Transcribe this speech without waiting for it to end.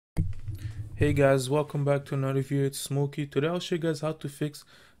Hey guys, welcome back to another video. It's Smoky. Today I'll show you guys how to fix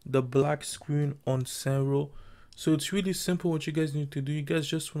the black screen on Sanro. So it's really simple. What you guys need to do, you guys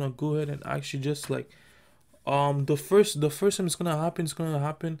just want to go ahead and actually just like the first time it's gonna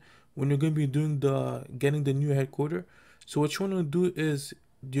happen when you're gonna be doing the getting the new headquarter. So what you want to do is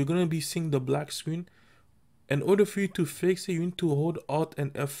you're gonna be seeing the black screen. In order for you to fix it, you need to hold Alt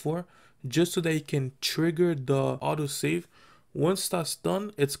and F4 just so that you can trigger the autosave. Once that's done,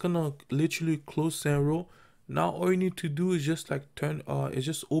 it's gonna literally close Sanro. Now all you need to do is just like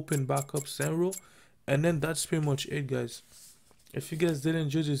just open back up Sanro, and then that's pretty much it, guys. If you guys did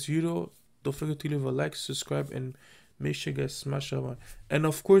enjoy this video, don't forget to leave a like, subscribe, and make sure you guys smash that one. And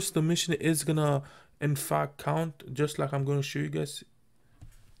of course, the mission is gonna in fact count, just like I'm gonna show you guys.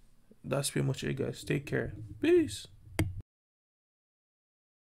 That's pretty much it, guys. Take care. Peace.